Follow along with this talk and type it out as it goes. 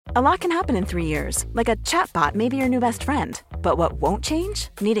A lot can happen in 3 years, like a chatbot may be your new best friend. But what won't change?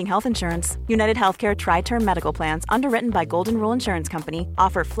 Needing health insurance. United Healthcare Tri-Term Medical Plans, underwritten by Golden Rule Insurance Company,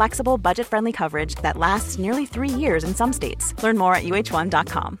 offer flexible, budget-friendly coverage that lasts nearly 3 years in some states. Learn more at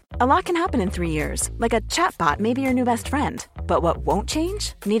uh1.com. A lot can happen in 3 years, like a chatbot may be your new best friend. But what won't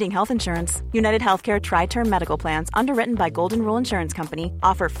change? Needing health insurance. United Healthcare Tri-Term Medical Plans, underwritten by Golden Rule Insurance Company,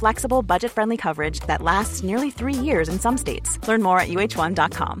 offer flexible, budget-friendly coverage that lasts nearly 3 years in some states. Learn more at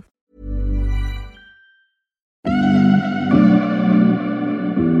uh1.com.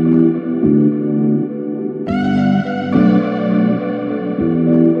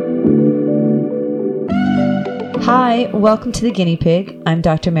 Hi, welcome to The Guinea Pig. I'm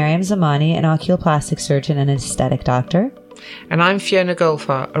Dr. Mariam Zamani, an oculoplastic surgeon and an aesthetic doctor. And I'm Fiona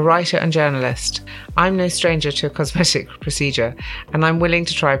Golfer, a writer and journalist. I'm no stranger to a cosmetic procedure, and I'm willing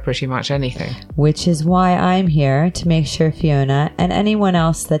to try pretty much anything. Which is why I'm here to make sure Fiona and anyone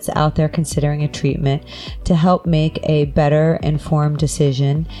else that's out there considering a treatment to help make a better informed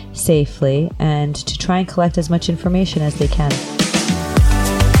decision safely and to try and collect as much information as they can.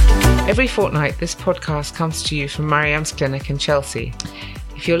 Every fortnight, this podcast comes to you from Mariam's clinic in Chelsea.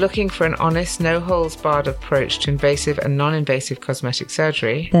 If you're looking for an honest, no-holds-barred approach to invasive and non-invasive cosmetic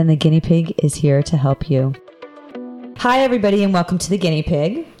surgery, then the Guinea Pig is here to help you. Hi, everybody, and welcome to the Guinea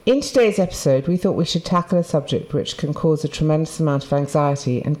Pig. In today's episode, we thought we should tackle a subject which can cause a tremendous amount of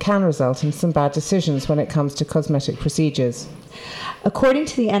anxiety and can result in some bad decisions when it comes to cosmetic procedures. According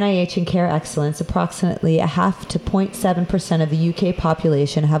to the NIH and Care Excellence, approximately 0.5 to 0.7% of the UK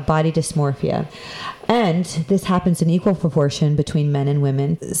population have body dysmorphia. And this happens in equal proportion between men and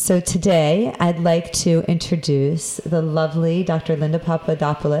women. So today, I'd like to introduce the lovely Dr. Linda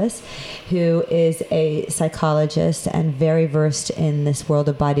Papadopoulos, who is a psychologist and very versed in this world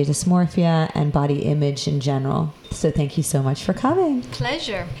of body dysmorphia and body image in general. So thank you so much for coming.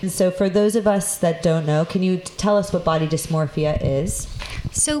 Pleasure. So for those of us that don't know, can you tell us what body dysmorphia is?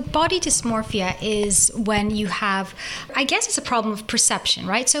 So body dysmorphia is when you have, I guess it's a problem of perception,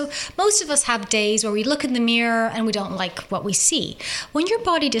 right? So most of us have days where we look in the mirror and we don't like what we see. When you're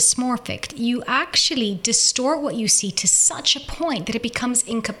body dysmorphic, you actually distort what you see to such a point that it becomes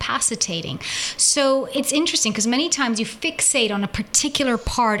incapacitating. So it's interesting because many times you fixate on a particular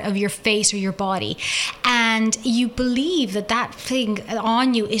part of your face or your body and you believe that that thing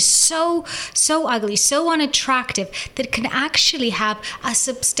on you is so ugly, so unattractive that it can actually have a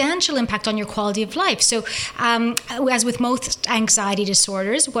substantial impact on your quality of life. So as with most anxiety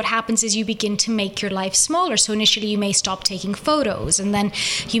disorders, what happens is you begin to make your life smaller. So initially you may stop taking photos, and then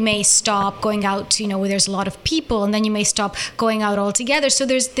you may stop going out, where there's a lot of people, and then you may stop going out altogether. So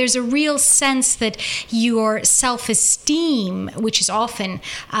there's a real sense that your self-esteem, which is often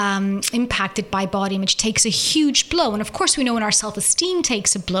impacted by body image, takes a huge blow. And of course, we know when our self-esteem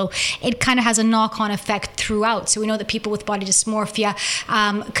takes a blow, it kind of has a knock-on effect throughout. So we know that people with body dysmorphia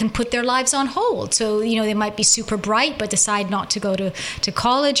can put their lives on hold. So, they might be super bright, but decide not to go to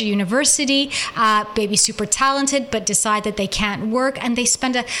college or university, maybe super talented, but decide that they can't work. And they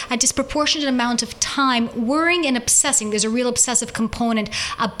spend a disproportionate amount of time worrying and obsessing. There's a real obsessive component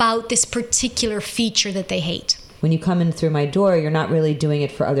about this particular feature that they hate. When you come in through my door, you're not really doing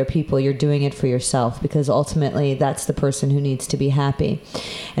it for other people. You're doing it for yourself, because ultimately that's the person who needs to be happy.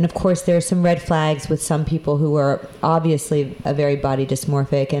 And of course, there are some red flags with some people who are obviously a very body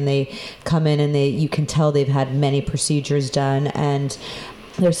dysmorphic, and they come in and you can tell they've had many procedures done, and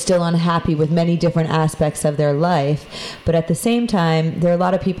they're still unhappy with many different aspects of their life. But at the same time, there are a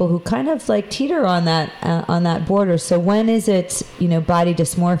lot of people who kind of like teeter on that border. So when is it, body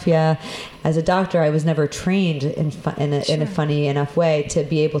dysmorphia? As a doctor, I was never trained in a funny enough way to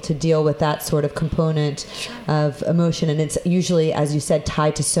be able to deal with that sort of component of emotion. And it's usually, as you said,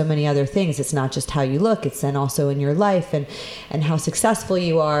 tied to so many other things. It's not just how you look, it's then also in your life and how successful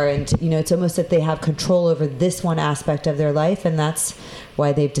you are. And, it's almost that they have control over this one aspect of their life. And that's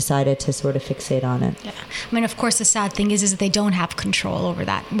why they've decided to sort of fixate on it. Yeah. I mean, of course, the sad thing is that they don't have control over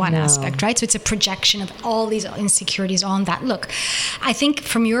that one aspect, right? So it's a projection of all these insecurities on that. Look, I think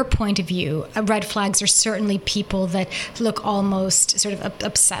from your point of view, red flags are certainly people that look almost sort of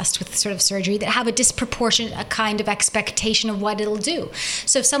obsessed with sort of surgery, that have a disproportionate kind of expectation of what it'll do.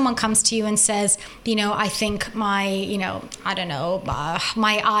 So if someone comes to you and says, I think my,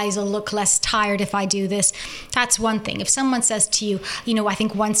 my eyes will look less tired if I do this, that's one thing. If someone says to you, I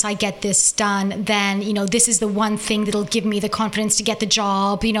think once I get this done, then, this is the one thing that'll give me the confidence to get the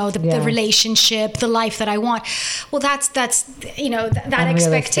job, the relationship, the life that I want. Well, that's that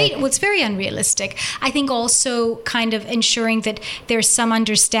expectation. Well, it's very very unrealistic. I think also kind of ensuring that there's some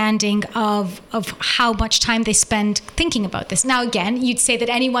understanding of how much time they spend thinking about this. Now, again, you'd say that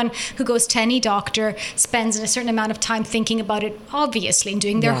anyone who goes to any doctor spends a certain amount of time thinking about it, obviously, and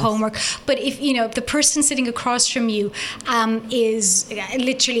doing their homework. But if the person sitting across from you is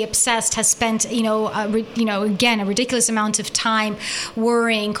literally obsessed, has spent again a ridiculous amount of time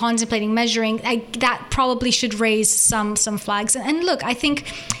worrying, contemplating, measuring, that probably should raise some flags. And look, I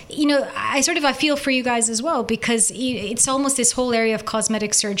think I feel for you guys as well, because it's almost this whole area of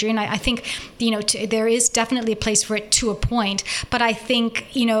cosmetic surgery, and I think there is definitely a place for it to a point, but I think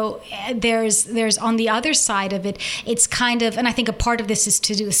there's on the other side of it, it's kind of, and I think a part of this is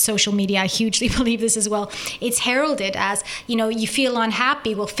to do with social media. I hugely believe this as well. It's heralded as you feel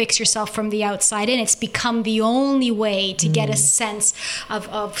unhappy, well, fix yourself from the outside in. It's become the only way to get a sense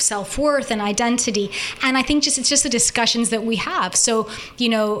of self-worth and identity, and I think it's just the discussions that we have. So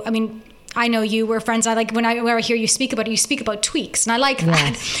I know we're friends. I like when I hear you speak about it, you speak about tweaks. And I like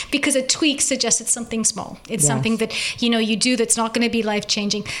that because a tweak suggests it's something small. It's something that, you do that's not going to be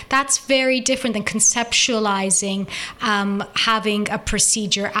life-changing. That's very different than conceptualizing having a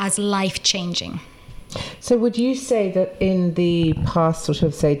procedure as life-changing. So would you say that in the past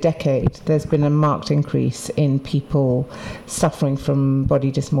decade, there's been a marked increase in people suffering from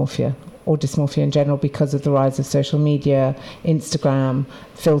body dysmorphia? Or dysmorphia in general, because of the rise of social media, Instagram,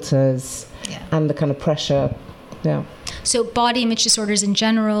 filters, and the kind of pressure. Yeah. So body image disorders in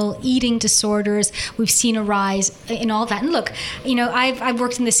general, eating disorders, we've seen a rise in all that. And look, I've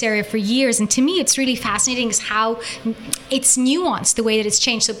worked in this area for years, and to me it's really fascinating is how it's nuanced, the way that it's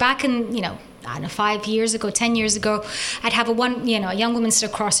changed. So back in, I don't know, 5 years ago, 10 years ago, I'd have a young woman sit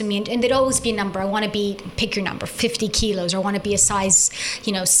across from me, and there'd always be a number. I want to be, pick your number, 50 kilos, or I want to be a size,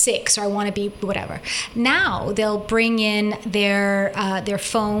 6, or I want to be whatever. Now they'll bring in their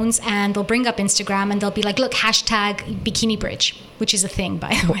phones, and they'll bring up Instagram, and they'll be like, look, hashtag bikini bridge, which is a thing,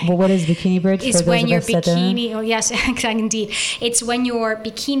 by the way. Well, what is bikini bridge? It's when your bikini, yes, indeed. It's when your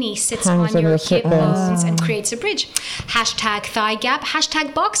bikini sits on your hip bones and creates a bridge. Hashtag thigh gap,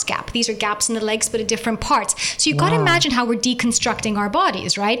 hashtag box gap. These are gaps in the legs, but at different parts. So you've got to imagine how we're deconstructing our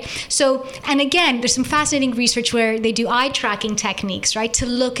bodies, right? So, and again, there's some fascinating research where they do eye tracking techniques, right, to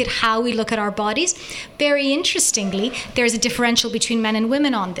look at how we look at our bodies. Very interestingly, there's a differential between men and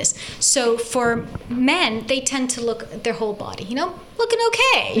women on this. So for men, they tend to look at their whole body, looking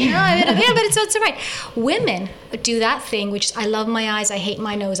okay, but it's all right. Women do that thing, which is, I love my eyes, I hate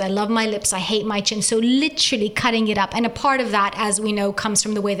my nose, I love my lips, I hate my chin. So literally cutting it up. And a part of that, as we know, comes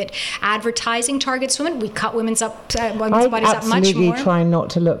from the way that advertising targets women. We cut women's bodies up much more. I absolutely try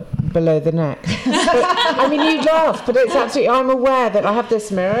not to look below the neck. But, you laugh, but it's absolutely, I'm aware that I have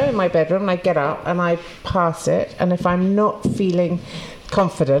this mirror in my bedroom, and I get up and I pass it, and if I'm not feeling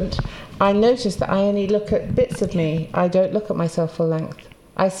confident, I notice that I only look at bits of me. I don't look at myself full length.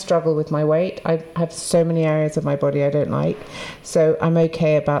 I struggle with my weight. I have so many areas of my body I don't like. So I'm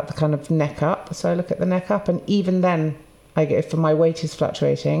okay about the kind of neck up. So I look at the neck up, and even then, if my weight is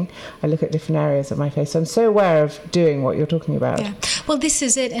fluctuating, I look at different areas of my face. So I'm so aware of doing what you're talking about. Yeah. Well, this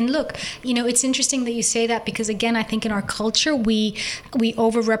is it. And look, it's interesting that you say that, because again, I think in our culture, we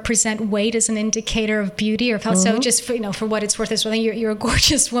overrepresent weight as an indicator of beauty or of health. So just for what it's worth, you're a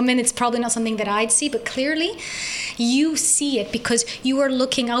gorgeous woman. It's probably not something that I'd see, but clearly you see it because you are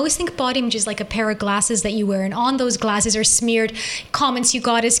looking. I always think body image is like a pair of glasses that you wear, and on those glasses are smeared comments you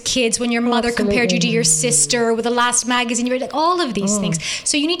got as kids when your mother compared you to your sister with the last magazine. Like all of these things.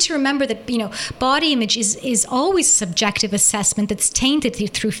 So you need to remember that, body image is always a subjective assessment that's tainted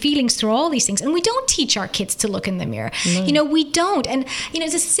through feelings, through all these things. And we don't teach our kids to look in the mirror. No. We don't. And,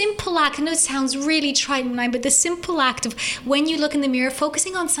 it's a simple act. I know it sounds really trite and nine, but the simple act of when you look in the mirror,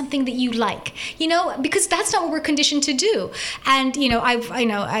 focusing on something that you like, because that's not what we're conditioned to do. And,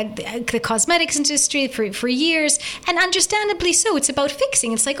 the cosmetics industry for years, and understandably so, it's about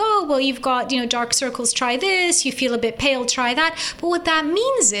fixing. It's like, oh, well, you've got, dark circles, try this. You feel a bit pale, try that. But what that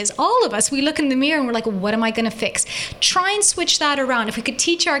means is all of us, we look in the mirror and we're like, well, what am I going to fix? Try and switch that around. If we could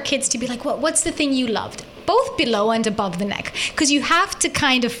teach our kids to be like, what's the thing you loved? Both below and above the neck, because you have to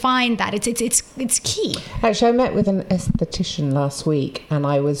kind of find that. It's key. Actually, I met with an esthetician last week, and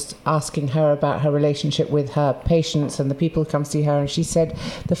I was asking her about her relationship with her patients and the people who come see her, and she said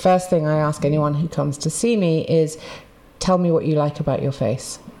the first thing I ask anyone who comes to see me is, tell me what you like about your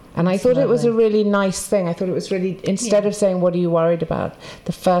face. And I thought it was a really nice thing. I thought it was really, instead of saying, what are you worried about?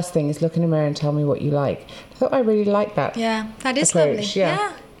 The first thing is look in the mirror and tell me what you like. I thought I really liked that. Yeah, that is approach. Lovely.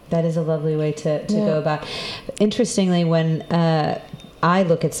 Yeah. That is a lovely way to go about. Interestingly, when I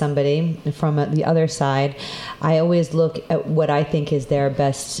look at somebody from the other side, I always look at what I think is their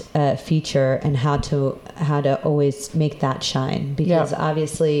best feature and how to always make that shine. Because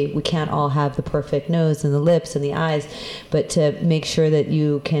obviously we can't all have the perfect nose and the lips and the eyes, but to make sure that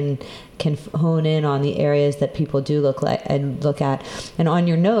you can hone in on the areas that people do look at. And on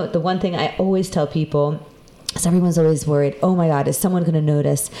your note, the one thing I always tell people, because everyone's always worried, oh my God, is someone going to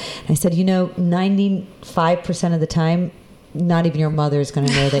notice? And I said, 95% of the time, not even your mother is going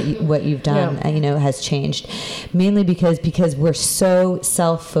to know that what you've done, has changed. Mainly because we're so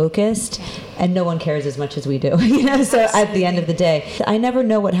self-focused and no one cares as much as we do, So at the end of the day, I never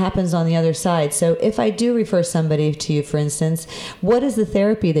know what happens on the other side. So if I do refer somebody to you, for instance, what is the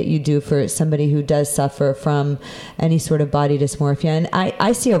therapy that you do for somebody who does suffer from any sort of body dysmorphia? And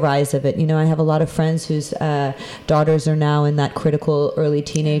I see a rise of it. I have a lot of friends whose daughters are now in that critical early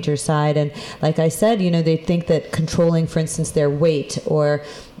teenager side. And like I said, they think that controlling, for instance, their weight or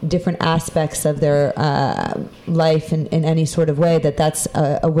different aspects of their life in any sort of way, that's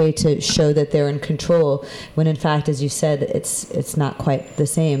a way to show that they're in control, when in fact, as you said, it's not quite the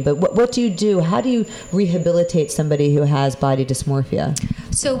same. But what do you do? How do you rehabilitate somebody who has body dysmorphia?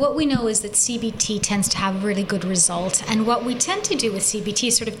 So what we know is that CBT tends to have really good results, and what we tend to do with CBT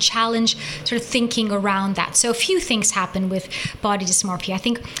is sort of challenge sort of thinking around that. So a few things happen with body dysmorphia. I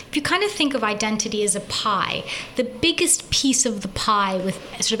think if you kind of think of identity as a pie, the biggest piece of the pie with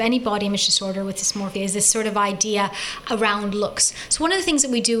sort of any body image disorder with dysmorphia is this sort of idea around looks. So one of the things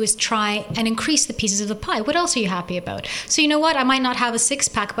that we do is try and increase the pieces of the pie. What else are you happy about? So you know what? I might not have a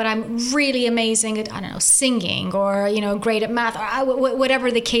six-pack, but I'm really amazing at, singing or, great at math or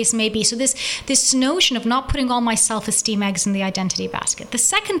whatever the case may be. So this notion of not putting all my self-esteem eggs in the identity basket. The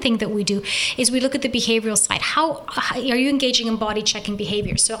second thing that we do is we look at the behavioral side. How are you engaging in body checking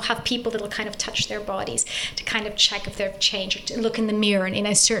behaviors? So I'll have people that'll kind of touch their bodies to kind of check if they've changed, or to look in the mirror in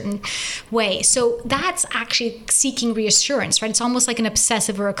a certain way. So that's actually seeking reassurance, right? It's almost like an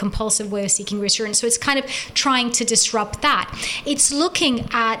obsessive or a compulsive way of seeking reassurance. So it's kind of trying to disrupt that. It's looking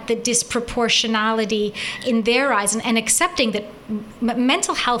at the disproportionality in their eyes and accepting that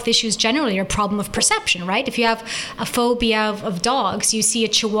mental health issues generally are a problem of perception, right? If you have a phobia of dogs, you see a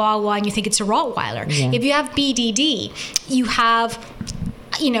Chihuahua and you think it's a Rottweiler. Yeah. If you have BDD, you have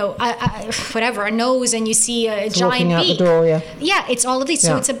a nose and you see a giant walking out beak. The door, yeah, it's all of these.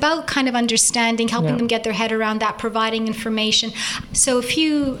 So it's about kind of understanding, helping them get their head around that, providing information. So a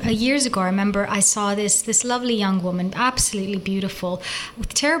few years ago, I remember I saw this lovely young woman, absolutely beautiful,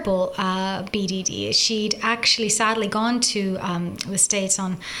 with terrible BDD. She'd actually sadly gone to the States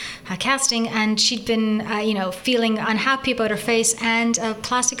on casting, and she'd been, feeling unhappy about her face, and a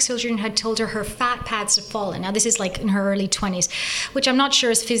plastic surgeon had told her fat pads had fallen. Now, this is like in her early 20s, which I'm not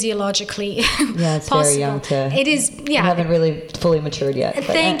sure is physiologically it's possible. Very young to. It is. Yeah, you haven't really fully matured yet. But,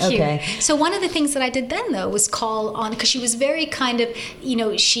 Thank you. Okay. So one of the things that I did then, though, was call on, because she was very kind of,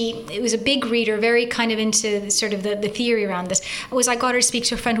 it was a big reader, very kind of into sort of the theory around this. I got her to speak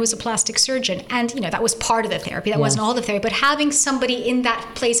to a friend who was a plastic surgeon, and that was part of the therapy. That wasn't all the therapy, but having somebody in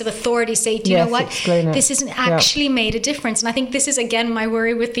that place of authority say, do you know what, this hasn't actually made a difference. And I think this is again my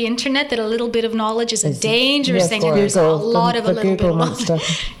worry with the internet, that a little bit of knowledge is a dangerous thing, and there's a lot of a little bit of knowledge.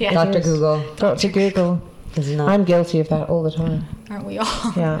 Yeah. Dr. Google. Dr. Google. I'm guilty of that all the time. Aren't we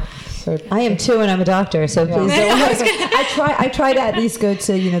all? Yeah. So I am too, and I'm a doctor. So please don't. I try to at least go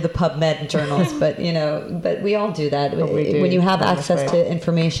to the PubMed journals, but we all do that. When you have access to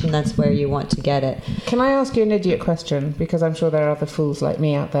information, that's where you want to get it. Can I ask you an idiot question? Because I'm sure there are other fools like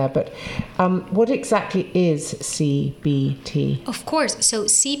me out there. But what exactly is CBT? Of course. So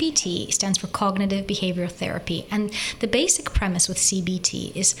CBT stands for Cognitive Behavioral Therapy, and the basic premise with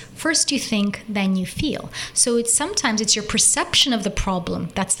CBT is first you think, then you feel. So sometimes it's your perception of the problem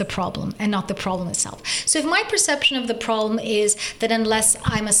that's the problem, and not the problem itself. So if my perception of the problem is that unless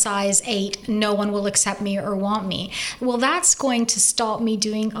I'm a size 8, no one will accept me or want me, well, that's going to stop me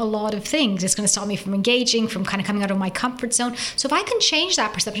doing a lot of things. It's going to stop me from engaging, from kind of coming out of my comfort zone. So if I can change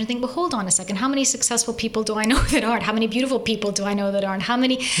that perception and think, well, hold on a second, how many successful people do I know that aren't? How many beautiful people do I know that aren't? How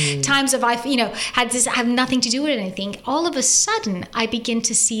many times have I, had this have nothing to do with anything? All of a sudden, I begin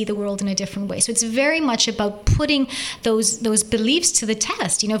to see the world in a different way. So it's very much about putting those beliefs to the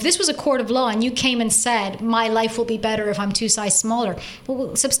test. If this was a court of law and you came and said, my life will be better if I'm 2 sizes smaller,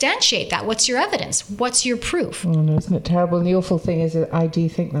 well, substantiate that. What's your evidence? What's your proof? Oh, no, isn't it terrible? And the awful thing is that I do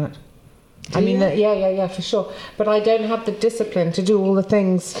think that. Yeah, for sure. But I don't have the discipline to do all the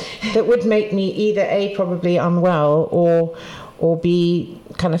things that would make me either A, probably unwell, or B,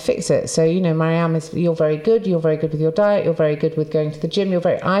 kind of fix it. So, Mariam, you're very good with your diet, you're very good with going to the gym,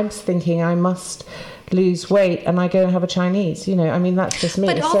 I'm thinking I must lose weight and I go and have a Chinese. You know, I mean, that's just me.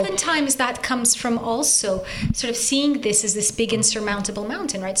 But oftentimes that comes from also sort of seeing this as this big insurmountable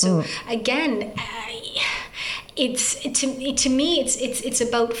mountain, right? So again, to me it's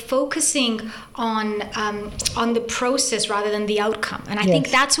about focusing on the process rather than the outcome, and I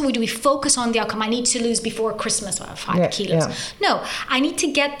think that's what we do. We focus on the outcome. I need to lose before Christmas 5 kilos. No, I need to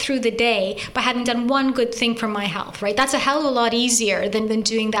get through the day by having done one good thing for my health, right? That's a hell of a lot easier than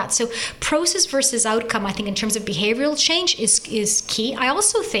doing that. So process versus outcome, I think, in terms of behavioral change is key. I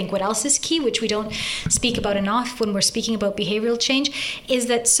also think what else is key, which we don't speak about enough when we're speaking about behavioral change, is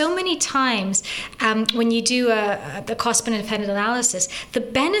that so many times when you do the cost-benefit analysis, the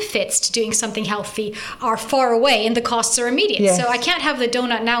benefits to doing something healthy are far away and the costs are immediate. Yes. So I can't have the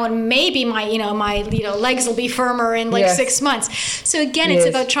donut now and maybe my legs will be firmer in 6 months. So again, it's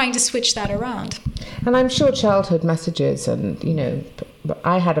about trying to switch that around. And I'm sure childhood messages, and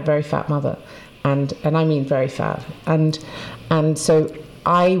I had a very fat mother, and I mean very fat, and so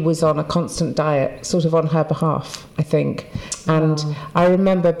I was on a constant diet, sort of on her behalf, I think. And I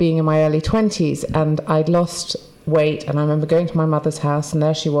remember being in my early 20s, and I'd lost weight, and I remember going to my mother's house, and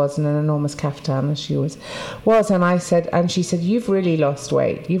there she was in an enormous caftan, as she always was, and she said, you've really lost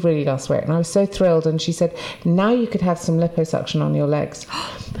weight, and I was so thrilled. And she said, now you could have some liposuction on your legs.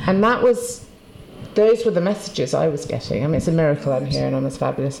 And those were the messages I was getting. I mean, it's a miracle I'm here and I'm as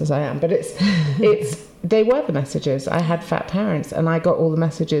fabulous as I am, but they were the messages. I had fat parents, and I got all the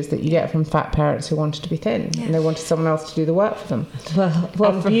messages that you get from fat parents who wanted to be thin, and they wanted someone else to do the work for them.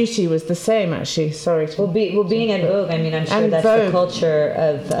 Well, beauty was the same, actually. Sorry. Being at Vogue, I mean, I'm sure that's Vogue. The culture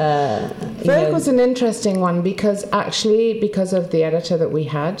of... Vogue was an interesting one because of the editor that we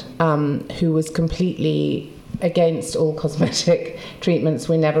had, who was completely against all cosmetic treatments.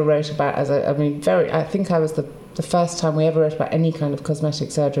 We never wrote about I think I was the first time we ever wrote about any kind of cosmetic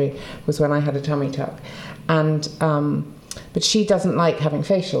surgery was when I had a tummy tuck. And but she doesn't like having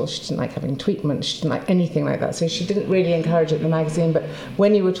facials, she didn't like having treatments, she didn't like anything like that, so she didn't really encourage it in the magazine. But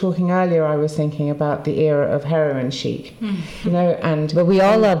when you were talking earlier, I was thinking about the era of heroin chic, but we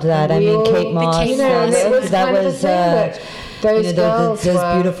all loved that. Kate Moss, that was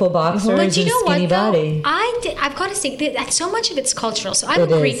those beautiful boxers and skinny body. I've got to say that so much of it's cultural. So I'm a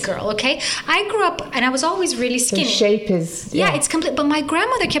Greek girl, okay? I grew up and I was always really skinny. The shape is... Yeah, it's complete. But my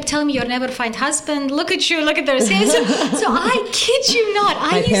grandmother kept telling me, you'll never find husband. Look at you, look at those hands. So I kid you not.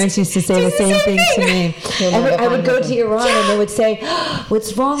 My parents used to say the same thing to me. I would go to Iran and they would say,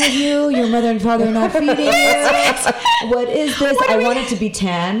 what's wrong with you? Your mother and father are not feeding you. What is this? I wanted to be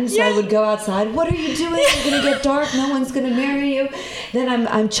tan, so I would go outside. What are you doing? It's going to get dark. No one's going to marry you. Then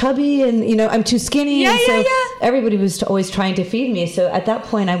I'm chubby and I'm too skinny. Everybody was always trying to feed me. So at that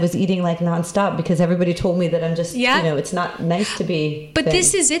point I was eating like nonstop because everybody told me that I'm just it's not nice to be but thin.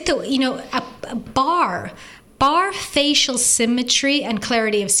 This is it though, a bar facial symmetry and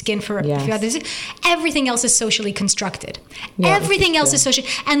clarity of skin for others. Everything else is socially constructed. Everything else is social.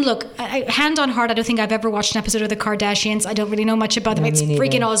 And look, hand on heart, I don't think I've ever watched an episode of The Kardashians. I don't really know much about them. It's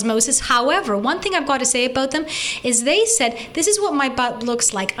freaking osmosis. However, one thing I've got to say about them is they said, this is what my butt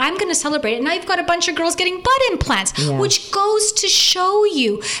looks like. I'm going to celebrate it. Now you've got a bunch of girls getting butt implants, which goes to show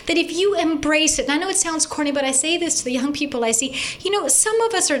you that if you embrace it, and I know it sounds corny, but I say this to the young people I see, some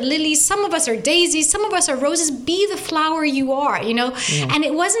of us are lilies, some of us are daisies, some of us are roses. Be the flower you are, and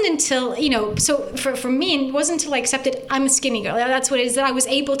it wasn't until so for me, it wasn't until I accepted I'm a skinny girl, that's what it is, that I was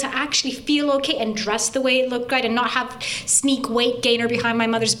able to actually feel okay and dress the way it looked right and not have sneak weight gainer behind my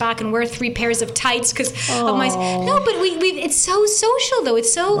mother's back and wear 3 pairs of tights because of my but we it's so social though,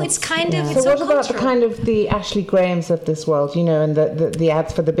 it's so it's kind of it's so what so about the kind of the Ashley Grahams of this world, and the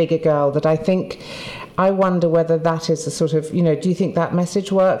ads for the bigger girl that I wonder whether that is a sort of, do you think that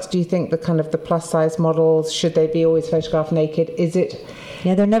message works? Do you think the kind of the plus size models, should they be always photographed naked? Is it...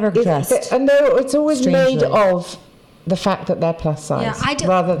 Yeah, they're never dressed. And it's always strangely made of the fact that they're plus size. Yeah,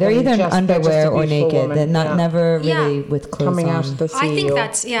 rather they're either in underwear or naked. They're not never really with clothes coming on. out of the sea. I think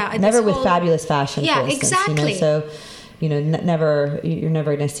that's, never with fabulous fashion, yeah, for instance, exactly. So... never. You're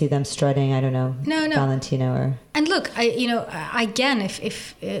never going to see them strutting. I don't know. No. Valentino or. And look, again,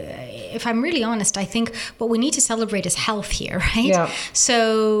 if I'm really honest, I think what we need to celebrate is health here, right? Yeah.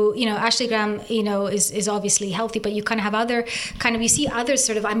 So Ashley Graham, is obviously healthy, but you kind of have other you see others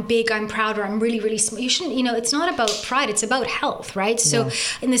sort of I'm big, I'm proud, or I'm really really small. You shouldn't. It's not about pride. It's about health, right? So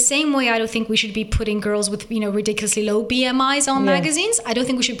in the same way, I don't think we should be putting girls with ridiculously low BMIs on magazines. I don't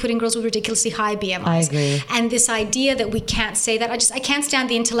think we should be putting girls with ridiculously high BMIs. I agree. And this idea that that we can't say that. I can't stand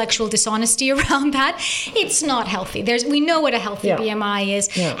the intellectual dishonesty around that. It's not healthy. We know what a healthy BMI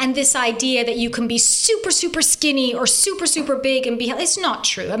is. Yeah. And this idea that you can be super, super skinny or super, super big and be healthy, it's not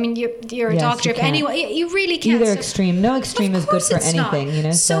true. I mean, you're a doctor. If anyone, you really can't. Either extreme. No extreme is good for anything, you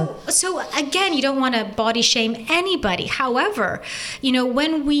know. So again, you don't want to body shame anybody. However, you know,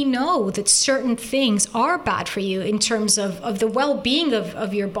 when we know that certain things are bad for you in terms of the well-being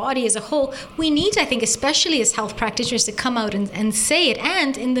of your body as a whole, we need, I think, especially as health practitioners, to come out and say it,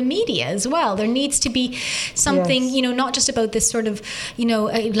 and in the media as well. There needs to be something, you know, not just about this sort of, you know,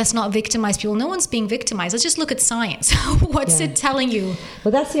 let's not victimize people. No one's being victimized. Let's just look at science. What's it telling you?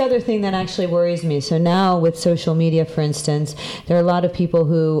 Well, that's the other thing that actually worries me. So now with social media, for instance, there are a lot of people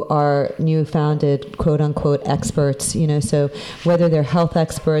who are new-founded, quote-unquote, experts, you know, so whether they're health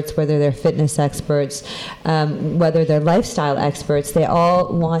experts, whether they're fitness experts, whether they're lifestyle experts, they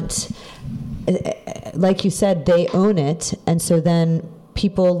all want, like you said, they own it. And so then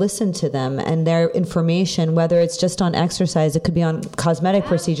people listen to them and their information, whether it's just on exercise, it could be on cosmetic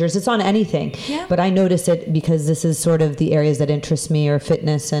procedures, it's on anything. Yeah. But I notice it because this is sort of the areas that interest me, or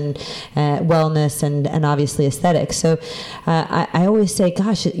fitness and wellness and obviously aesthetics. So I always say,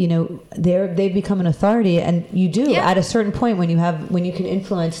 gosh, you know, they've become an authority, and you do at a certain point when you can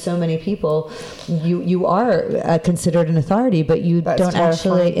influence so many people, you are considered an authority, but you don't terrifying.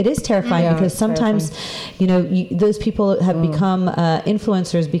 Actually. It is terrifying because sometimes, you know, those people have become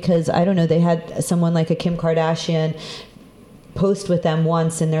influencers because, I don't know, they had someone like a Kim Kardashian post with them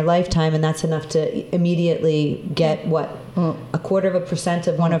once in their lifetime, and that's enough to immediately get what, 0.25%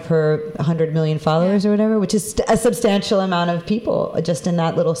 of one of her 100 million followers or whatever, which is a substantial amount of people just in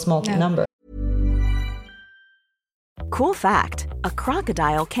that little small number. Cool fact, a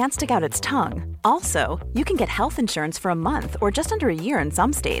crocodile can't stick out its tongue. Also, you can get health insurance for a month or just under a year in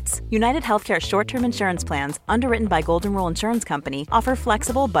some states. United Healthcare short-term insurance plans, underwritten by Golden Rule Insurance Company, offer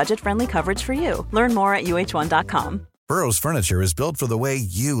flexible, budget-friendly coverage for you. Learn more at uh1.com. Burrow's furniture is built for the way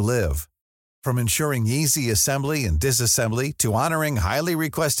you live. From ensuring easy assembly and disassembly to honoring highly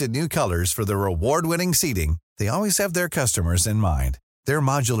requested new colors for their award-winning seating, they always have their customers in mind. Their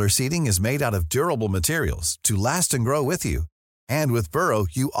modular seating is made out of durable materials to last and grow with you. And with Burrow,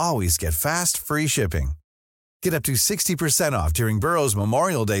 you always get fast, free shipping. Get up to 60% off during Burrow's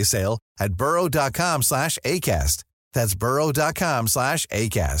Memorial Day sale at burrow.com/ACAST. That's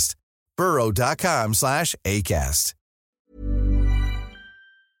burrow.com/ACAST. burrow.com/ACAST.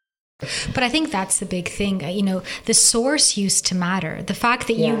 But I think that's the big thing. You know, the source used to matter. The fact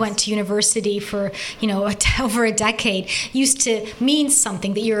that you went to university for, you know, over a decade used to mean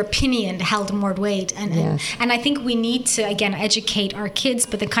something, that your opinion held more weight. And I think we need to, again, educate our kids,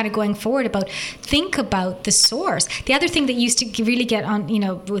 but then kind of going forward think about the source. The other thing that used to really get on, you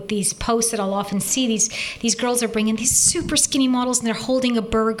know, with these posts that I'll often see, these girls are bringing these super skinny models and they're holding a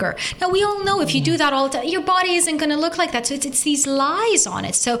burger. Now, we all know if you do that all the time, your body isn't going to look like that. So it's these lies on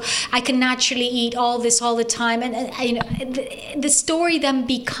it. So I can naturally eat all this all the time, and you know, the story then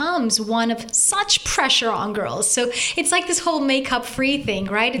becomes one of such pressure on girls. So it's like this whole makeup free thing,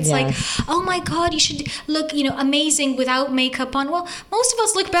 right? It's like, oh my God, you should look, you know, amazing without makeup on. Well, most of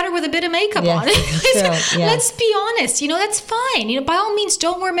us look better with a bit of makeup on. Let's be honest, you know, that's fine. You know, by all means,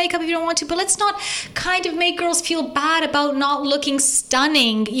 don't wear makeup if you don't want to, but let's not kind of make girls feel bad about not looking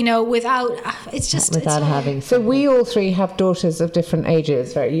stunning, you know, without having. So we all three have daughters of different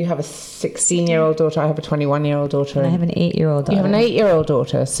ages, right? You have a 16-year-old daughter, I have a 21-year-old daughter. And I have an 8-year-old daughter. You have an 8-year-old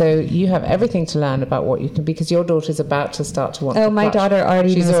daughter, so you have everything to learn about what you can, because your daughter's about to start to want to my daughter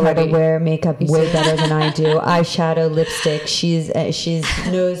already knows how to wear makeup way better than I do. Eyeshadow, lipstick, she's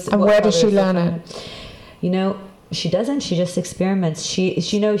knows. And where does she learn it? You know, she doesn't. She just experiments.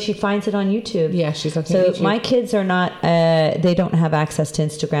 She knows. She finds it on YouTube. Yeah, she's looking at YouTube. So my kids are not. They don't have access to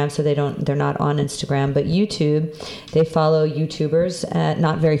Instagram, so they're not on Instagram. But YouTube, they follow YouTubers,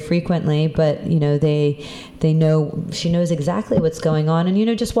 not very frequently, but you know they know. She knows exactly what's going on. And you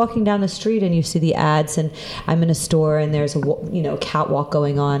know, just walking down the street and you see the ads, and I'm in a store and there's a catwalk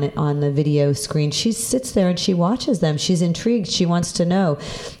going on the video screen. She sits there and she watches them. She's intrigued. She wants to know.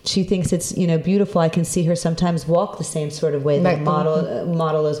 She thinks it's beautiful. I can see her sometimes walk the same sort of way that a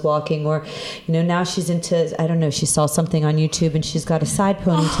model is walking, or now she's into, I don't know, she saw something on YouTube and she's got a side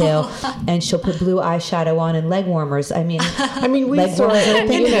ponytail and she'll put blue eyeshadow on and leg warmers. I mean we saw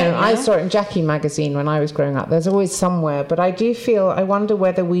it, I saw it in Jackie magazine when I was growing up. There's always somewhere, but I wonder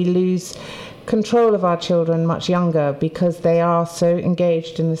whether we lose control of our children much younger, because they are so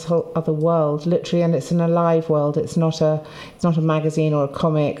engaged in this whole other world, literally, and it's an alive world. It's not a magazine or a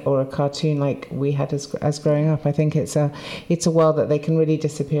comic or a cartoon like we had as growing up. I think it's a world that they can really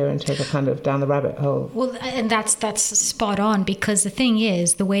disappear into, the kind of down the rabbit hole. Well, and that's spot on, because the thing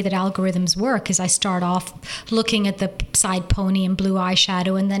is, the way that algorithms work is I start off looking at the side pony and blue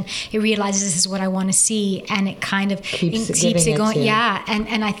eyeshadow, and then it realizes this is what I want to see, and it kind of keeps it going. Yeah,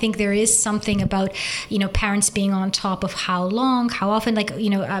 and I think there is something about, parents being on top of how long, how often,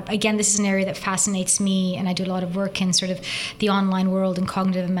 again, this is an area that fascinates me, and I do a lot of work in sort of the online world and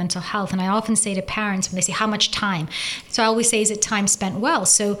cognitive and mental health. And I often say to parents when they say, how much time? So I always say, is it time spent well?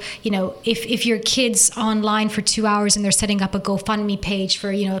 So, if your kid's online for 2 hours and they're setting up a GoFundMe page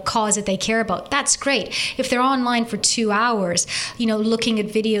for, a cause that they care about, that's great. If they're online for 2 hours, looking at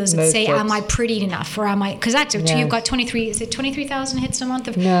videos that say, am I pretty enough? Or am I, because that's, you've got 23,000 hits a month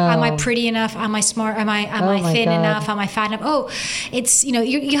of, am I pretty enough? Am I smart? Am I thin enough? Am I fat enough? Oh, it's,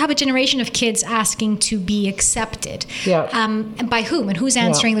 you have a generation of kids asking to be accepted. Yeah. And by whom? And who's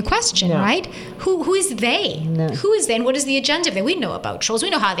answering the question, right? Who is they? No. Who is they? And what is the agenda of they? We know about trolls. We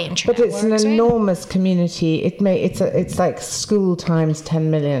know how the internet works. But it's an enormous community. It's like school times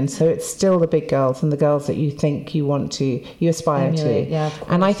 10 million. So it's still the big girls and the girls that you think you aspire to. Yeah,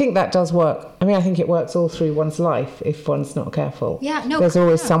 and I think that does work. I mean, I think it works all through one's life if one's not careful. Yeah, no. There's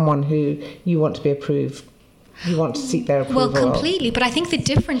always someone who you want to be approved. You want to seek their approval. Well, completely. But I think the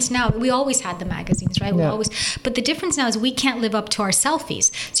difference now, we always had the magazines, right? But the difference now is we can't live up to our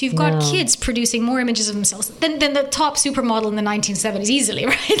selfies. So you've got kids producing more images of themselves than the top supermodel in the 1970s, easily,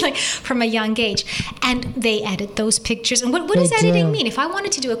 right? Like from a young age. And they edit those pictures. And what does editing mean? If I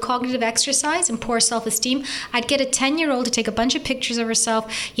wanted to do a cognitive exercise and poor self-esteem, I'd get a 10-year-old to take a bunch of pictures of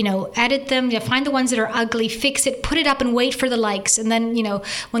herself, edit them, find the ones that are ugly, fix it, put it up and wait for the likes. And then,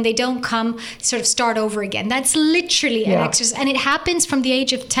 when they don't come, sort of start over again. That's literally an exercise, and it happens from the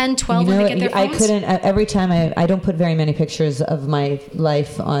age of 10, 12 when they get their phones. I couldn't, every time I don't put very many pictures of my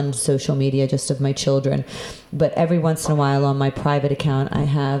life on social media, just of my children, but every once in a while on my private account I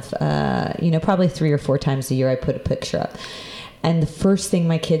have probably 3 or 4 times a year I put a picture up, and the first thing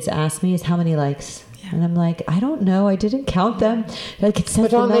my kids ask me is how many likes. And I'm like, I don't know. I didn't count them. Like, it's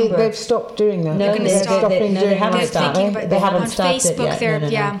but aren't they've stopped doing that. No, they haven't stopped. They haven't stopped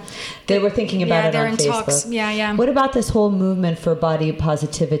it yet. No. They were thinking about it they're on in Facebook. Talks. Yeah. What about this whole movement for body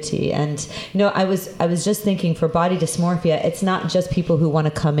positivity? And I was just thinking, for body dysmorphia, it's not just people who want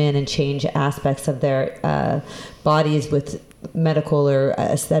to come in and change aspects of their bodies with medical or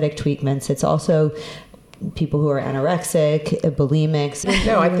aesthetic treatments. It's also people who are anorexic, bulimics.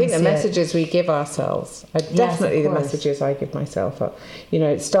 No, I think the messages we give ourselves are definitely the messages I give myself.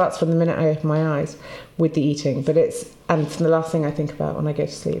 It starts from the minute I open my eyes with the eating, and the last thing I think about when I go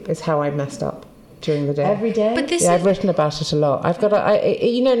to sleep is how I messed up during the day. Every day? But I've written about it a lot. I've got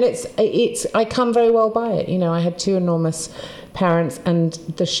I come very well by it. I had 2 enormous parents, and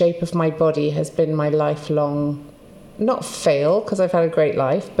the shape of my body has been my lifelong, not fail, because I've had a great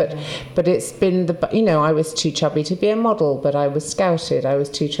life, but it's been I was too chubby to be a model, but I was scouted. I was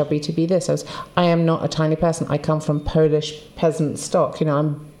too chubby to be this. I am not a tiny person. I come from Polish peasant stock.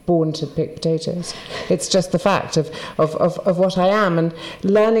 I'm born to pick potatoes. It's just the fact of what I am, and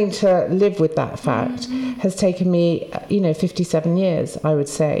learning to live with that fact has taken me 57 years, I would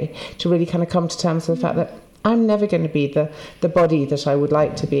say, to really kind of come to terms with the fact that I'm never going to be the body that I would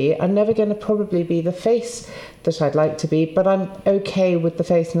like to be. I'm never going to probably be the face that I'd like to be, but I'm okay with the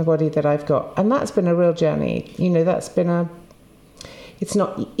face and the body that I've got. And that's been a real journey. That's been it's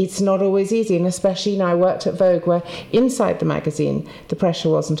not always easy. And especially, I worked at Vogue, where inside the magazine, the pressure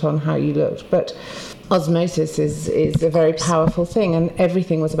wasn't on how you looked, but osmosis is a very powerful thing, and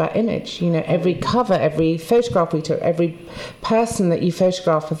everything was about image. Every cover, every photograph we took, every person that you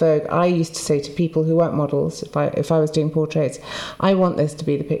photograph for Vogue, I used to say to people who weren't models, if I was doing portraits, I want this to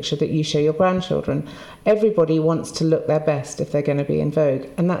be the picture that you show your grandchildren. Everybody wants to look their best if they're going to be in Vogue,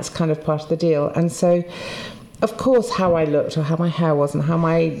 and that's kind of part of the deal. And so, of course, how I looked, or how my hair was, and how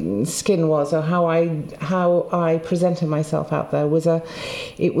my skin was, or how I presented myself out there was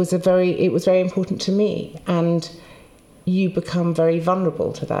very important to me, and you become very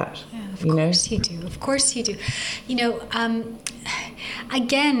vulnerable to that. Yeah, of course you do. Of course you do.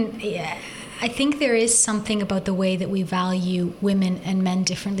 Again. Yeah, I think there is something about the way that we value women and men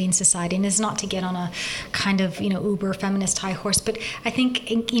differently in society, and it's not to get on a kind of, uber feminist high horse, but I think,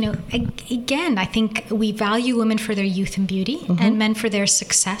 again, I think we value women for their youth and beauty and men for their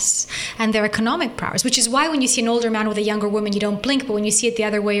success and their economic prowess, which is why when you see an older man with a younger woman, you don't blink, but when you see it the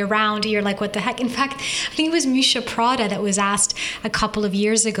other way around, you're like, what the heck? In fact, I think it was Misha Prada that was asked a couple of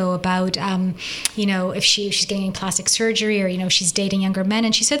years ago about, if she's getting plastic surgery or, she's dating younger men,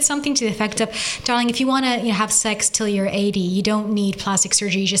 and she said something to the effect of, darling, if you want to have sex till you're 80, you don't need plastic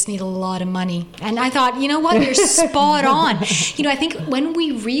surgery, you just need a lot of money. And I thought, you know what, you're spot on. I think when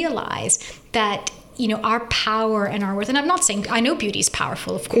we realize that our power and our worth, and I'm not saying, I know beauty is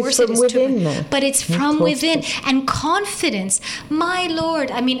powerful, of course it is, but it's from within. And confidence, my Lord,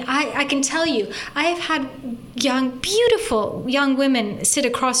 I can tell you, I have had beautiful young women sit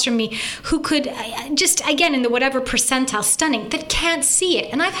across from me who could just, again, in the whatever percentile, stunning, that can't see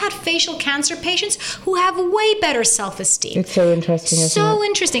it. And I've had facial cancer patients who have way better self-esteem. It's so interesting, isn't it? So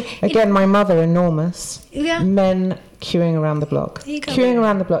interesting. Again, my mother, enormous. Yeah. Men queuing around the block. Queuing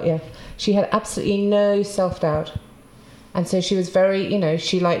around the block, yeah. She had absolutely no self-doubt. And so she was very,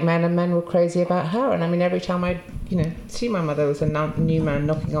 she liked men, and men were crazy about her. And every time I, see my mother, was a new man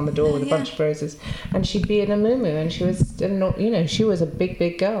knocking on the door with a bunch of roses, and she'd be in a muumuu, and she was, she was a big,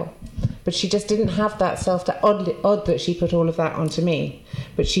 big girl. But she just didn't have that self-doubt. Odd that she put all of that onto me,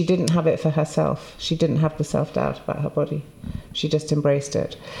 but she didn't have it for herself. She didn't have the self-doubt about her body. She just embraced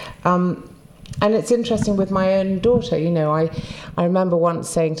it. And it's interesting with my own daughter, I remember once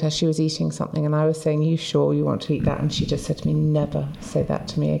saying to her, she was eating something, and I was saying, you sure you want to eat that? And she just said to me, never say that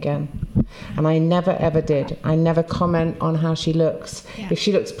to me again. And I never, ever did. I never comment on how she looks. Yeah. If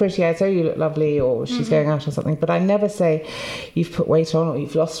she looks pretty, I say, you look lovely, or she's going out or something. But I never say, you've put weight on, or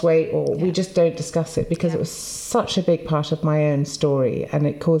you've lost weight, or we just don't discuss it, because it was such a big part of my own story. And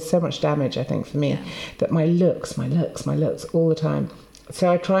it caused so much damage, I think, for me, that my looks all the time. So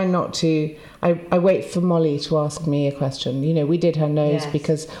I try not to. I wait for Molly to ask me a question. We did her nose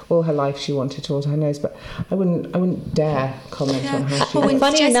because all her life she wanted to alter her nose, but I wouldn't dare comment on how she looks.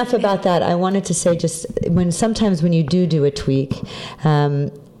 Funny enough about that, I wanted to say, just sometimes when you do a tweak,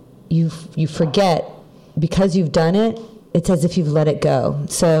 you forget, because you've done it. It's as if you've let it go.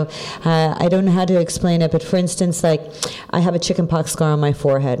 So I don't know how to explain it, but for instance, like, I have a chickenpox scar on my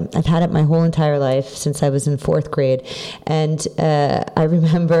forehead. I've had it my whole entire life since I was in 4th grade. And I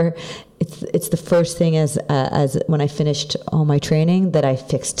remember it's the first thing as when I finished all my training that I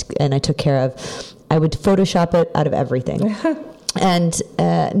fixed and I took care of. I would Photoshop it out of everything. And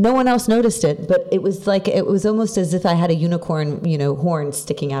no one else noticed it, but it was almost as if I had a unicorn, horn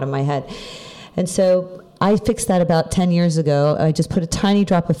sticking out of my head. And so I fixed that about 10 years ago. I just put a tiny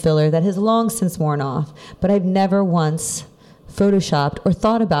drop of filler that has long since worn off, but I've never once Photoshopped or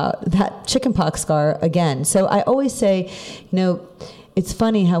thought about that chickenpox scar again. So I always say, it's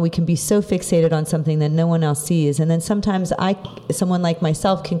funny how we can be so fixated on something that no one else sees. And then sometimes someone like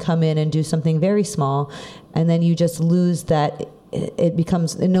myself can come in and do something very small, and then you just lose that.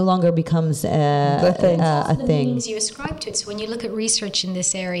 It no longer becomes a thing. The meanings you ascribe to it. So when you look at research in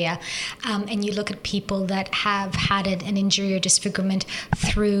this area, and you look at people that have had an injury or disfigurement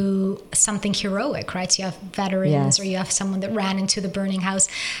through something heroic, right? So you have veterans, or you have someone that ran into the burning house.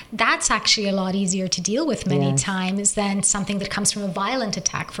 That's actually a lot easier to deal with many times than something that comes from a violent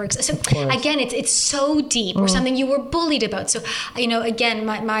attack, for example. So again, it's so deep, or something you were bullied about. So again,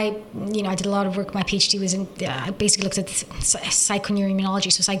 my I did a lot of work. My PhD was in basically looked at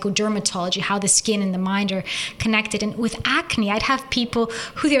psychoneuroimmunology, so psychodermatology, how the skin and the mind are connected. And with acne, I'd have people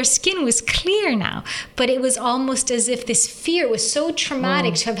who their skin was clear now, but it was almost as if this fear was so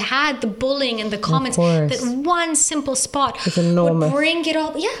traumatic to have had the bullying and the comments that one simple spot would bring it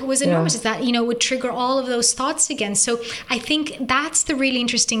all. Yeah, it was enormous. That would trigger all of those thoughts again. So I think that's the really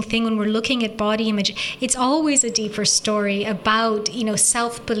interesting thing when we're looking at body image. It's always a deeper story about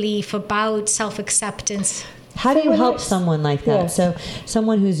self-belief, about self-acceptance. How do you help someone like that? Yes. So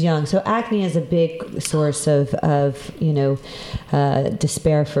someone who's young. So acne is a big source of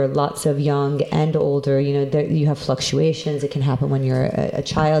despair for lots of young and older. You have fluctuations. It can happen when you're a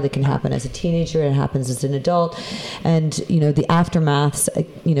child. It can happen as a teenager. It happens as an adult. And, the aftermaths,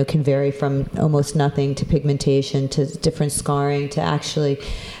 can vary from almost nothing to pigmentation to different scarring to actually,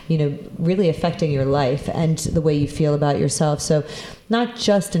 really affecting your life and the way you feel about yourself. So, not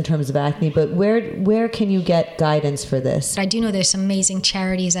just in terms of acne, but where can you get guidance for this? I do know there's some amazing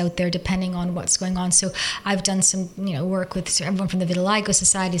charities out there depending on what's going on. So I've done some, work with everyone from the Vitiligo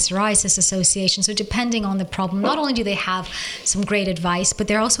Society, Psoriasis Association. So depending on the problem, not only do they have some great advice, but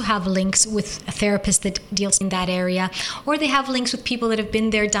they also have links with a therapist that deals in that area, or they have links with people that have been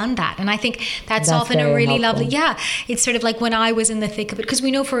there, done that. And I think that's often a really helpful. Lovely, it's sort of like when I was in the thick of it, because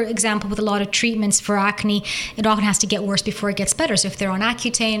we know, for example, with a lot of treatments for acne, it often has to get worse before it gets better. So if they're on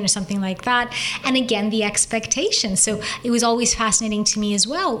Accutane or something like that, and again, the expectation. So it was always fascinating to me as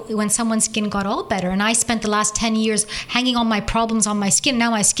well when someone's skin got all better, and I spent the last 10 years hanging on my problems on my skin. Now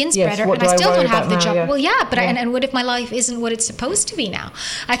my skin's better, and I still don't have the job. Well, but and what if my life isn't what it's supposed to be now?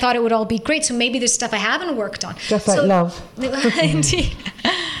 I thought it would all be great. So maybe there's stuff I haven't worked on. Just like love. Indeed.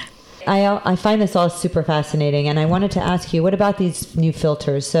 I find this all super fascinating, and I wanted to ask you, what about these new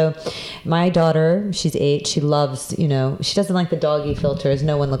filters? So my daughter, she's 8, she loves, she doesn't like the doggy filters.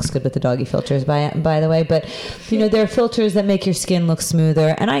 No one looks good with the doggy filters, by the way, but there are filters that make your skin look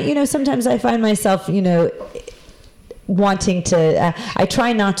smoother, and I sometimes I find myself wanting to I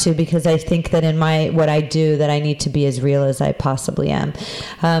try not to, because I think that in what I do, that I need to be as real as I possibly am.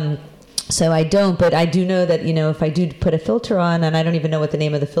 So I don't, but I do know that, if I do put a filter on, and I don't even know what the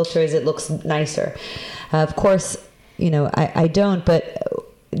name of the filter is, it looks nicer. Of course, I don't, but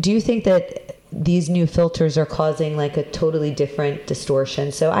do you think that these new filters are causing like a totally different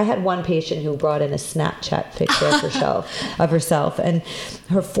distortion? So I had one patient who brought in a Snapchat picture of herself, and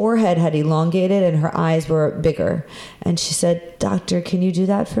her forehead had elongated and her eyes were bigger. And she said, "Doctor, can you do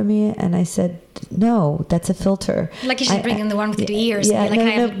that for me?" And I said, "No, that's a filter." Like you should bring in the one with the ears. Yeah,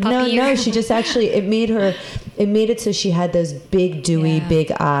 no. She just actually, it made it so she had those big, dewy,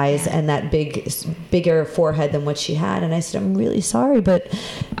 big eyes and that bigger forehead than what she had. And I said, "I'm really sorry, but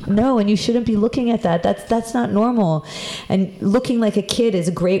no, and you shouldn't be looking at that. That's not normal. And looking like a kid is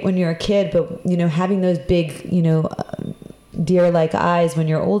great when you're a kid, but having those big, deer-like eyes when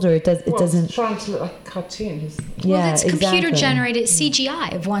you're older, it doesn't. It's trying to look like a cartoon. It's computer-generated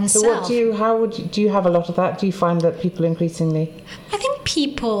CGI of oneself. So do you have a lot of that? Do you find that people increasingly? I think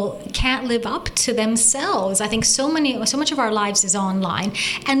people can't live up to themselves. I think so much of our lives is online.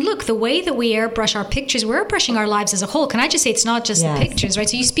 And look, the way that we airbrush our pictures, we're airbrushing our lives as a whole. Can I just say, it's not just the pictures, right?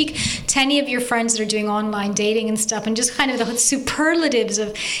 So you speak to any of your friends that are doing online dating and stuff, and just kind of the superlatives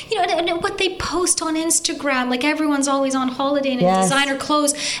of, and what they post on Instagram. Like everyone's always on holiday and in designer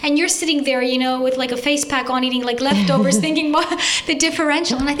clothes, and you're sitting there, with like a face pack on, eating like leftovers, thinking what the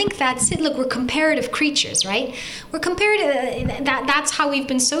differential. And I think that's it. Look, we're comparative creatures, right? We're comparative. That's how we've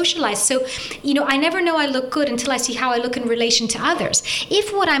been socialized. So, I never know I look good until I see how I look in relation to others.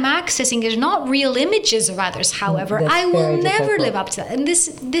 If what I'm accessing is not real images of others, however, I will never live up to that. And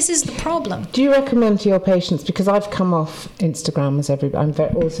this is the problem. Do you recommend to your patients, because I've come off Instagram as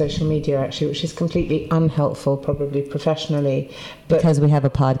all social media actually, which is completely unhelpful, probably professionally. But because we have a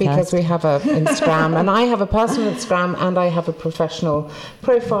podcast. Because we have an Instagram, and I have a personal Instagram, and I have a professional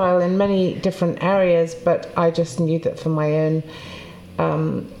profile in many different areas, but I just knew that for my own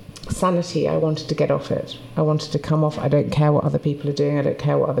sanity, I wanted to get off it. I wanted to come off. I don't care what other people are doing. I don't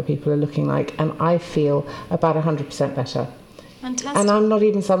care what other people are looking like. And I feel about 100% better. Fantastic. And I'm not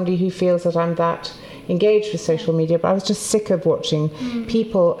even somebody who feels that I'm that engaged with social media, but I was just sick of watching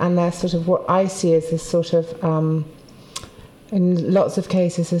people and their sort of, what I see as this sort of, in lots of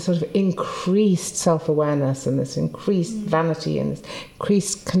cases, this sort of increased self-awareness and this increased vanity and this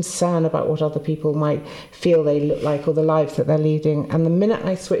increased concern about what other people might feel they look like or the lives that they're leading. And the minute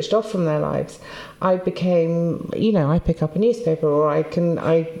I switched off from their lives, I became, I pick up a newspaper, or I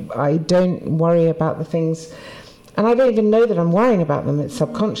don't worry about the things, and I don't even know that I'm worrying about them. It's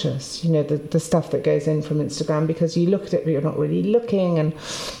subconscious, the stuff that goes in from Instagram, because you look at it but you're not really looking. And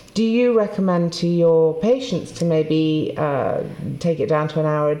do you recommend to your patients to maybe take it down to an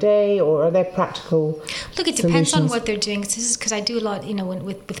hour a day, or are there practical Look, it depends on what they're doing. This is because I do a lot,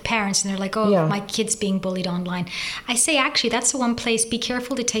 with parents, and they're like, my kid's being bullied online. I say, actually, that's the one place, be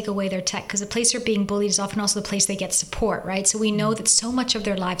careful to take away their tech, because the place they're being bullied is often also the place they get support, right? So we know that so much of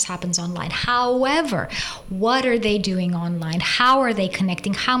their lives happens online. However, what are they doing online? How are they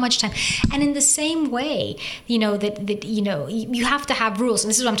connecting? How much time? And in the same way, you have to have rules. And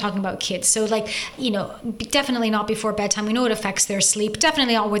this is what I'm talking about kids. So definitely not before bedtime. We know it affects their sleep.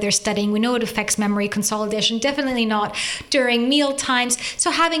 Definitely not where they're studying. We know it affects memory consolidation. Definitely not during meal times.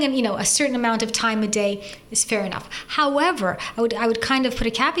 So having a certain amount of time a day is fair enough. However, I would kind of put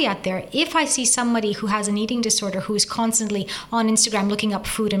a caveat there. If I see somebody who has an eating disorder who is constantly on Instagram looking up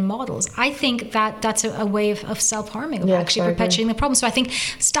food and models, I think that's a way of self-harming, of actually perpetuating the problem. So I think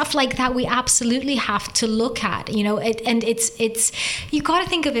stuff like that we absolutely have to look at, and it's you got to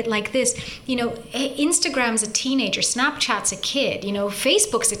think of it like this, Instagram's a teenager, Snapchat's a kid,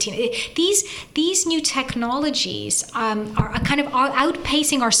 Facebook's a teenager. These new technologies are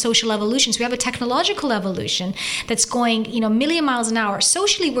outpacing our social evolution. So we have a technological evolution that's going, a million miles an hour.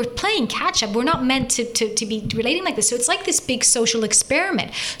 Socially, we're playing catch up. We're not meant to be relating like this. So it's like this big social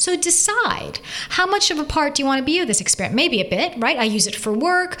experiment. So decide, how much of a part do you want to be of this experiment? Maybe a bit, right? I use it for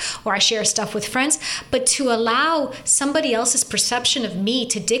work, or I share stuff with friends, but to allow somebody else's perception of me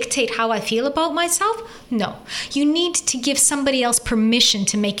to dictate how I feel about myself? No. You need to give somebody else permission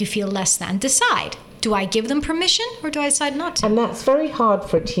to make you feel less than. Decide. Do I give them permission, or do I decide not to? And that's very hard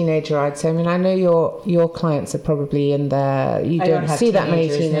for a teenager, I'd say. I mean, I know your clients are probably in there. You don't see that many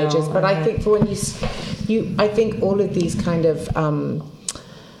teenagers, but I think for when I think all of these kind of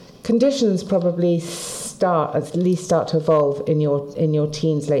conditions probably start to evolve in your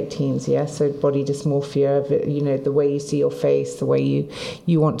teens, late teens. Yeah, so body dysmorphia, the way you see your face, the way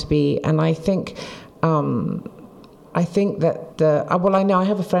you want to be, and I think that I know I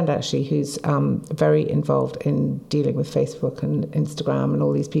have a friend actually who's very involved in dealing with Facebook and Instagram and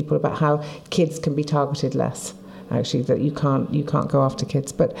all these people, about how kids can be targeted less. Actually, that you can't go after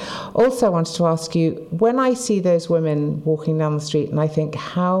kids. But also I wanted to ask you, when I see those women walking down the street and I think,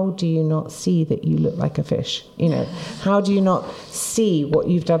 how do you not see that you look like a fish? How do you not see what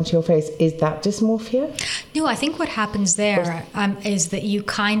you've done to your face? Is that dysmorphia? No, I think what happens there is that you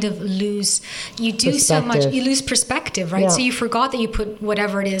kind of lose, you do so much, you lose perspective, right? Yeah. So you forgot that you put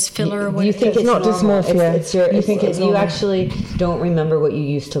whatever it is, filler or whatever. You think it's not dysmorphia. You actually don't remember what you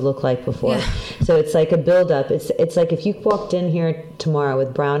used to look like before. Yeah. So it's like a buildup. It's like if you walked in here tomorrow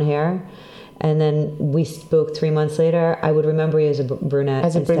with brown hair, and then we spoke 3 months later, I would remember you as a brunette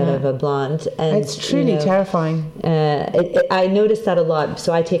instead of a blonde. And it's truly terrifying. I noticed that a lot.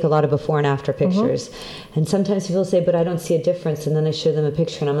 So I take a lot of before and after pictures. Mm-hmm. And sometimes people say, but I don't see a difference. And then I show them a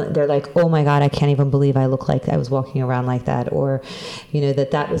picture and they're like, oh my God, I can't even believe I look like I was walking around like that. Or,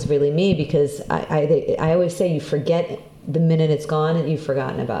 that was really me, because I always say you forget the minute it's gone and you've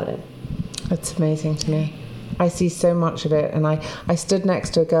forgotten about it. That's amazing to me. I see so much of it, and I stood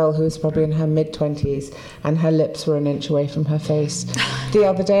next to a girl who was probably in her mid-20s, and her lips were an inch away from her face the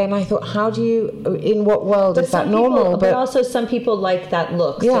other day, and I thought, in what world is that normal? But also some people like that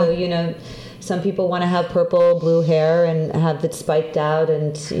look. Yeah. So, some people want to have purple, blue hair and have it spiked out,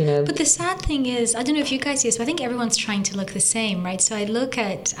 and But the sad thing is, I don't know if you guys see this, but I think everyone's trying to look the same, right? So I look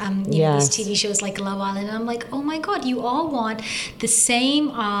at these TV shows like Love Island, and I'm like, oh my God, you all want the same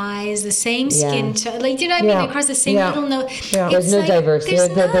eyes, the same skin tone, do you know what I mean? Across the same little nose. Yeah. There's no diversity.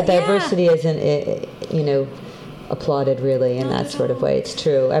 The diversity isn't, applauded really in that sort of way. It's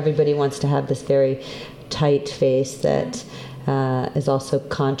true. Everybody wants to have this very tight face that is also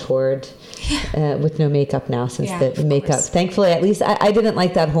contoured. With no makeup now, since the makeup, thankfully, at least I didn't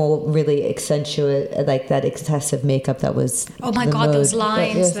like that whole really accentuate, like that excessive makeup that was. Oh my God, those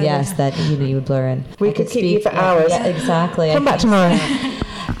lines. That you would blur in. We could keep you for hours. Yeah, exactly. Come back tomorrow.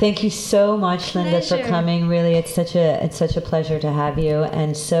 Thank you so much, Linda, for coming. Really, it's such a pleasure to have you,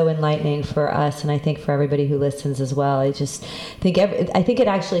 and so enlightening for us, and I think for everybody who listens as well. I just think I think it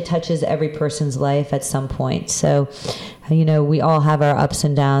actually touches every person's life at some point. So, we all have our ups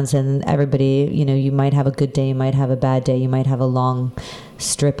and downs, and everybody, you might have a good day, you might have a bad day, you might have a long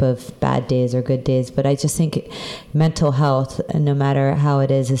strip of bad days or good days, but I just think mental health, no matter how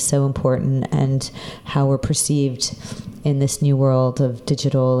it is so important, and how we're perceived in this new world of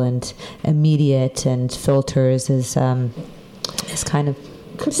digital and immediate and filters is kind of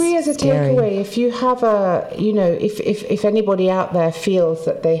could we, as a takeaway, if you have if anybody out there feels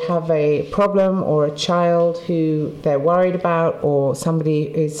that they have a problem, or a child who they're worried about, or somebody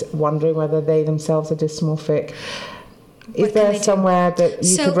is wondering whether they themselves are dysmorphic, is there somewhere that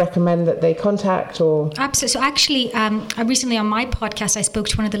you could recommend that they contact? Or absolutely. So actually, recently on my podcast, I spoke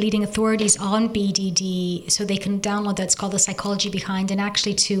to one of the leading authorities on BDD, so they can download that. It's called The Psychology Behind, and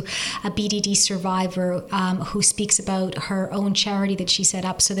actually to a BDD survivor who speaks about her own charity that she set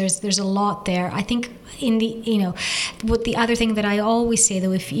up. So there's a lot there. I think in the what the other thing that I always say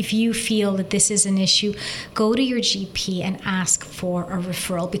though, if you feel that this is an issue, go to your GP and ask for a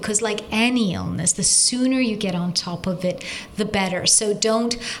referral, because like any illness, the sooner you get on top of it, it, the better. So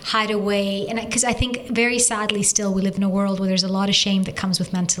don't hide away. And because I think very sadly still we live in a world where there's a lot of shame that comes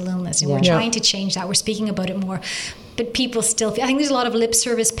with mental illness, and we're trying to change that. We're speaking about it more. But people still feel, I think there's a lot of lip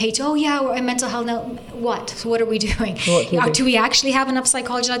service paid to, oh yeah, we're in mental health now. What? So what are we doing? Do we actually have enough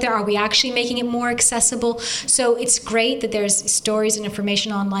psychologists out there? Are we actually making it more accessible? So it's great that there's stories and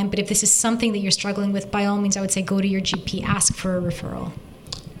information online, but if this is something that you're struggling with, by all means, I would say go to your GP, ask for a referral.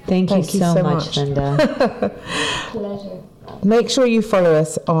 Thank you so much, Linda. Pleasure. Make sure you follow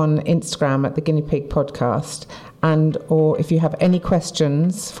us on Instagram at the Guinea Pig Podcast. And or if you have any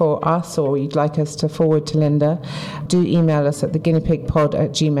questions for us or you'd like us to forward to Linda, do email us at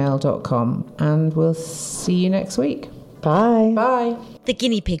theguineapigpod@gmail.com, and we'll see you next week. Bye. Bye. The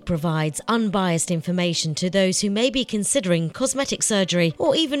Guinea Pig provides unbiased information to those who may be considering cosmetic surgery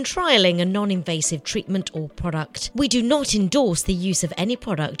or even trialling a non-invasive treatment or product. We do not endorse the use of any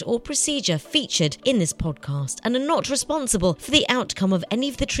product or procedure featured in this podcast and are not responsible for the outcome of any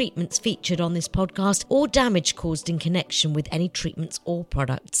of the treatments featured on this podcast or damage caused in connection with any treatments or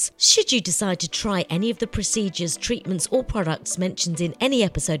products. Should you decide to try any of the procedures, treatments or products mentioned in any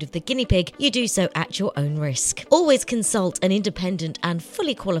episode of The Guinea Pig, you do so at your own risk. Always consult an independent and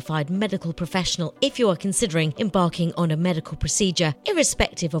fully qualified medical professional if you are considering embarking on a medical procedure,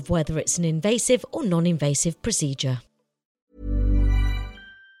 irrespective of whether it's an invasive or non-invasive procedure.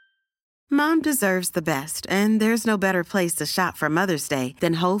 Mom deserves the best, and there's no better place to shop for Mother's Day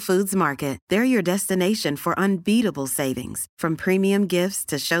than Whole Foods Market. They're your destination for unbeatable savings, from premium gifts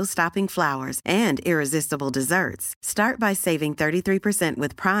to show-stopping flowers and irresistible desserts. Start by saving 33%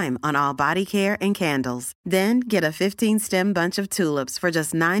 with Prime on all body care and candles. Then get a 15-stem bunch of tulips for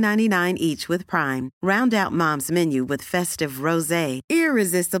just $9.99 each with Prime. Round out Mom's menu with festive rosé,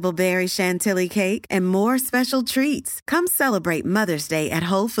 irresistible berry chantilly cake, and more special treats. Come celebrate Mother's Day at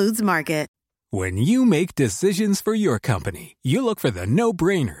Whole Foods Market. When you make decisions for your company, you look for the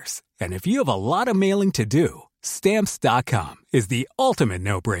no-brainers. And if you have a lot of mailing to do, Stamps.com is the ultimate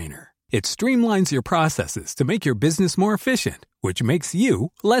no-brainer. It streamlines your processes to make your business more efficient, which makes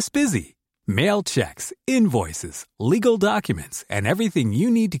you less busy. Mail checks, invoices, legal documents, and everything you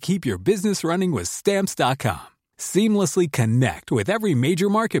need to keep your business running with Stamps.com. Seamlessly connect with every major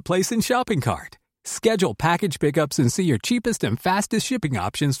marketplace and shopping cart. Schedule package pickups and see your cheapest and fastest shipping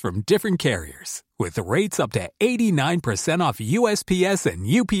options from different carriers, with rates up to 89% off USPS and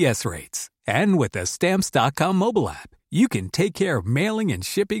UPS rates. And with the Stamps.com mobile app, you can take care of mailing and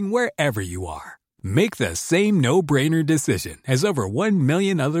shipping wherever you are. Make the same no-brainer decision as over 1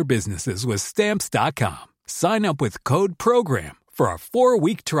 million other businesses with Stamps.com. Sign up with code PROGRAM for a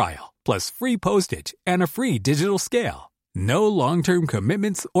 4-week trial, plus free postage and a free digital scale. No long-term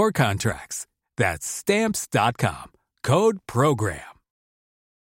commitments or contracts. That's Stamps.com. Code PROGRAM.